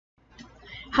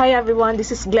Hi everyone,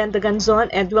 this is Glenda Ganzon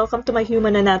and welcome to my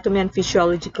Human Anatomy and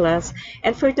Physiology class.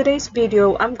 And for today's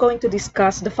video, I'm going to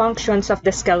discuss the functions of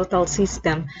the skeletal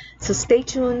system. So stay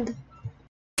tuned.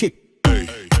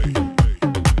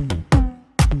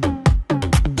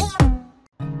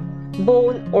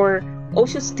 Bone or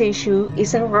osseous tissue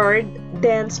is a hard,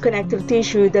 dense connective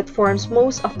tissue that forms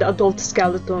most of the adult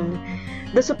skeleton,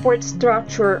 the support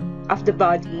structure of the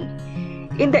body.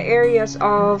 In the areas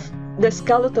of the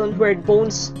skeleton where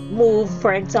bones move,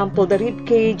 for example, the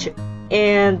ribcage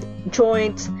and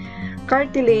joints,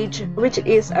 cartilage, which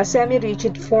is a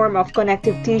semi-rigid form of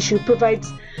connective tissue,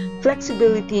 provides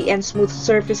flexibility and smooth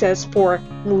surfaces for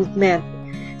movement.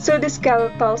 So the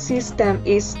skeletal system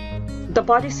is the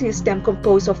body system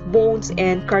composed of bones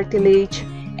and cartilage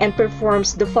and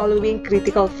performs the following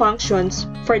critical functions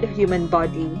for the human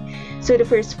body. So the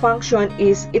first function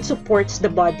is it supports the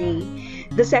body.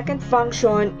 The second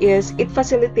function is it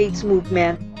facilitates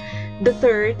movement. The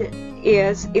third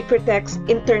is it protects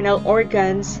internal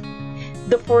organs.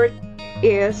 The fourth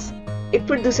is it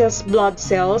produces blood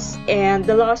cells. And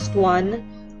the last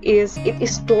one is it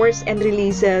stores and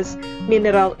releases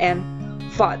mineral and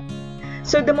fat.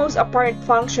 So the most apparent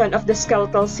function of the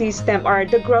skeletal system are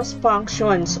the gross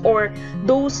functions, or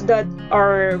those that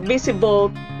are visible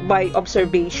by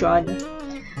observation.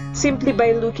 Simply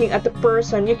by looking at the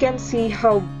person, you can see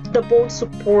how the bones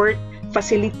support,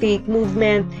 facilitate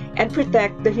movement, and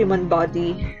protect the human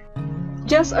body.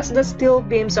 Just as the steel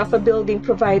beams of a building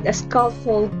provide a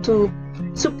scaffold to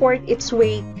support its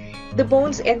weight, the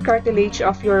bones and cartilage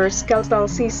of your skeletal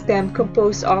system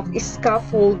compose of a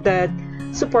scaffold that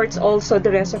supports also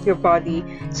the rest of your body.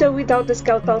 So without the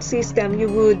skeletal system, you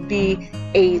would be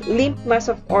a limp mass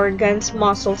of organs,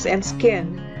 muscles, and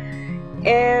skin.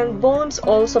 And bones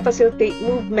also facilitate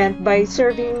movement by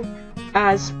serving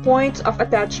as points of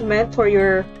attachment for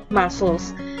your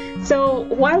muscles. So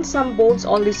while some bones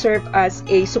only serve as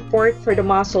a support for the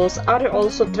muscles, others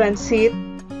also transmit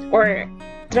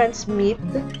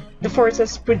the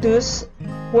forces produced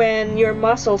when your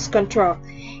muscles contract.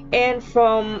 And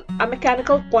from a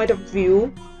mechanical point of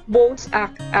view, bones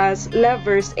act as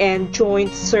levers and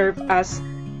joints serve as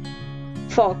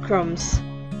fulcrums.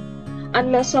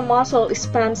 Unless a muscle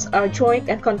spans a joint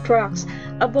and contracts,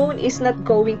 a bone is not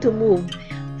going to move.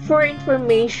 For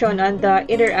information on the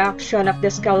interaction of the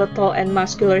skeletal and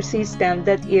muscular system,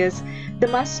 that is, the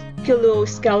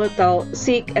musculoskeletal,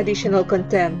 seek additional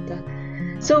content.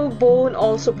 So bone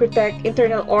also protect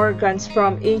internal organs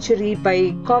from injury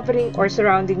by covering or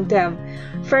surrounding them.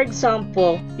 For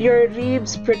example, your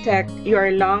ribs protect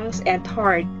your lungs and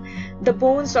heart. The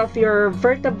bones of your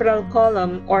vertebral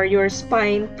column or your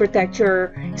spine protect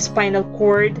your spinal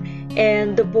cord,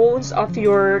 and the bones of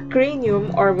your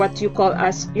cranium, or what you call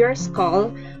as your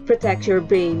skull, protect your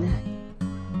brain.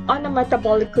 On a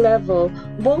metabolic level,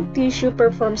 bone tissue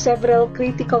performs several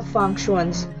critical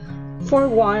functions. For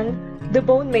one, the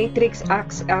bone matrix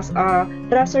acts as a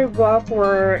reservoir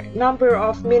for a number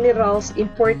of minerals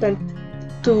important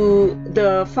to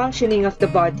the functioning of the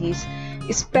bodies,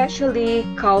 especially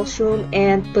calcium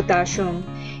and potassium.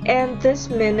 And these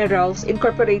minerals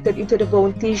incorporated into the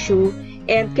bone tissue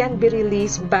and can be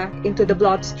released back into the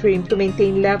bloodstream to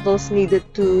maintain levels needed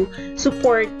to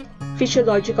support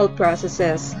physiological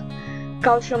processes.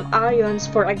 Calcium ions,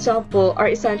 for example, are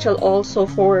essential also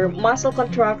for muscle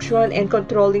contraction and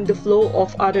controlling the flow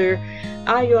of other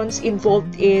ions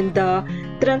involved in the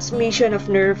transmission of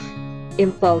nerve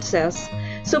impulses.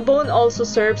 So bone also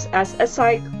serves as a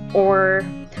site for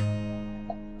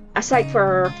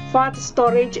fat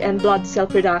storage and blood cell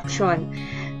production.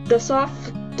 The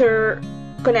softer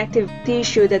connective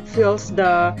tissue that fills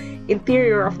the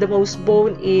interior of the most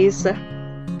bone is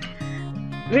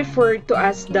referred to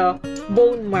as the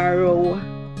bone marrow.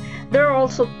 There are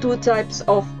also two types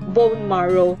of bone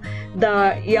marrow,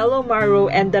 the yellow marrow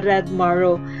and the red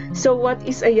marrow. So what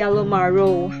is a yellow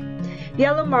marrow?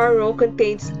 Yellow marrow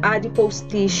contains adipose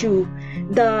tissue.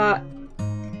 The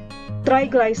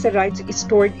triglycerides is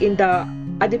stored in the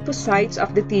adipocytes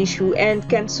of the tissue and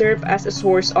can serve as a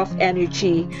source of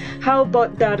energy. How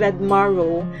about the red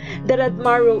marrow? The red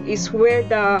marrow is where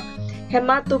the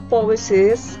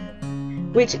hematopoiesis,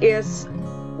 which is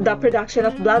the production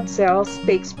of blood cells,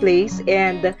 takes place,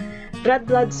 and red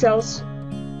blood cells,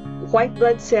 white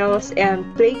blood cells, and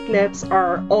platelets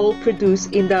are all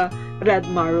produced in the red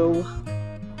marrow.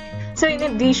 So in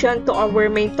addition to our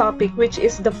main topic, which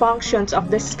is the functions of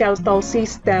the skeletal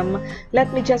system,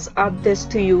 let me just add this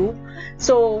to you.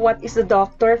 So what is the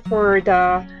doctor for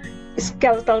the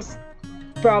skeletal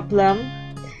problem?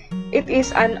 It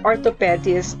is an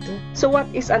orthopedist. So what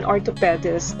is an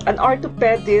orthopedist? An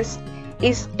orthopedist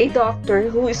is a doctor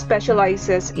who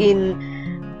specializes in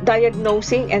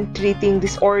diagnosing and treating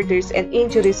disorders and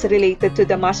injuries related to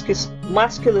the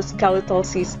musculoskeletal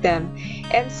system.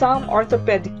 And some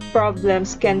orthopedic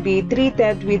problems can be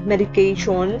treated with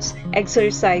medications,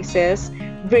 exercises,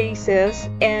 braces,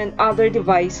 and other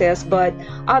devices, but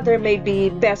other may be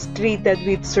best treated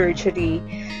with surgery.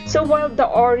 So while the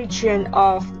origin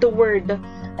of the word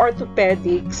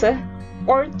orthopedics,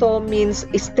 ortho means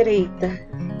straight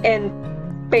and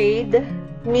paid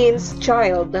means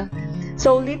child.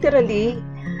 So literally,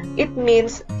 it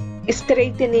means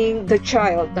straightening the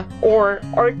child, or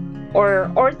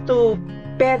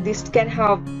orthopedists can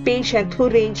have patients who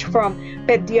range from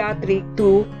pediatric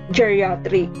to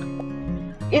geriatric.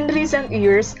 In recent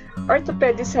years,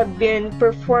 orthopedists have been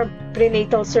performed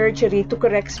prenatal surgery to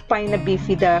correct spina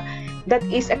bifida, that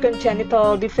is a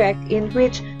congenital defect in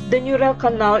which the neural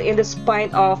canal in the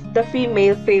spine of the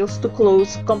female fails to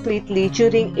close completely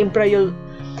during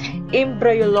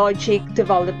embryologic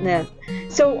development.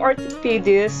 So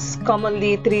orthopedists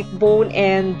commonly treat bone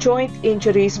and joint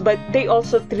injuries, but they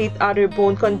also treat other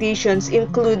bone conditions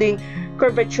including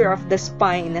curvature of the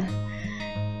spine.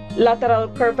 Lateral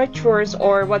curvatures,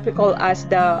 or what we call as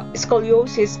the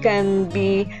scoliosis, can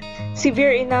be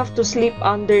severe enough to slip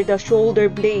under the shoulder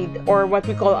blade, or what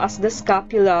we call as the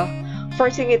scapula,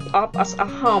 forcing it up as a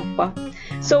hump.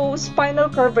 So spinal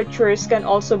curvatures can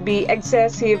also be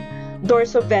excessive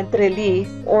dorsoventrally,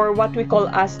 or what we call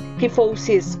as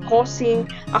kyphosis, causing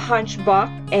a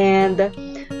hunchback and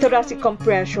thoracic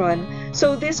compression.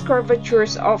 So these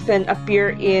curvatures often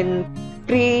appear in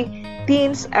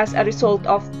pre-teens as a result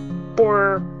of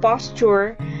poor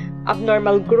posture,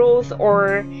 abnormal growth,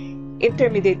 or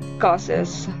intermediate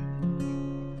causes.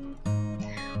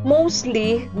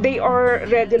 Mostly, they are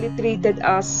readily treated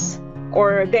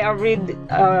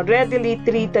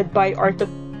by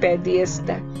orthopedists.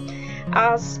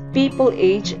 As people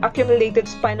age, accumulated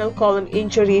spinal column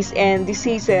injuries and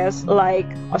diseases like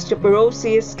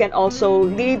osteoporosis can also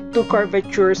lead to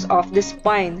curvatures of the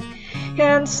spine.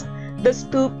 Hence, the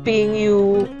stooping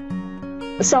you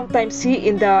sometimes see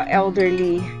in the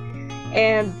elderly.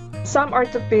 And some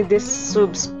orthopedists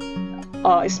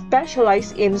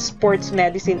specialize in sports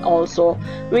medicine also,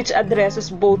 which addresses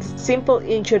both simple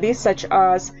injuries such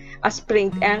as a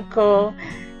sprained ankle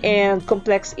and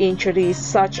complex injuries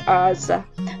such as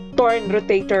torn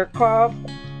rotator cuff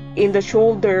in the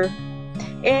shoulder.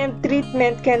 And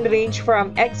treatment can range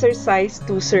from exercise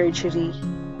to surgery.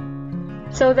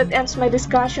 So that ends my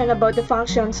discussion about the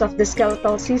functions of the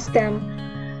skeletal system.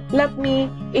 Let me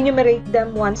enumerate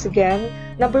them once again.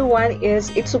 Number 1 is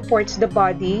it supports the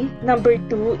body. Number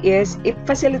 2 is it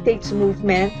facilitates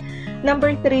movement.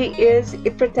 Number 3 is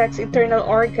it protects internal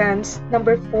organs.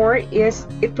 Number 4 is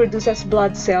it produces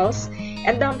blood cells.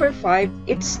 And number 5,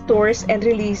 it stores and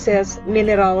releases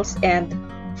minerals and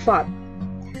fat.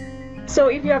 So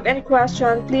if you have any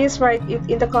question, please write it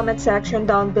in the comment section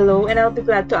down below and I'll be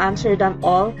glad to answer them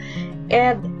all.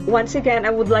 And once again, I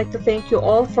would like to thank you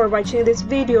all for watching this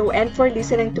video and for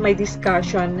listening to my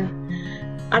discussion.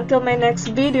 Until my next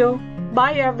video,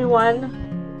 bye everyone!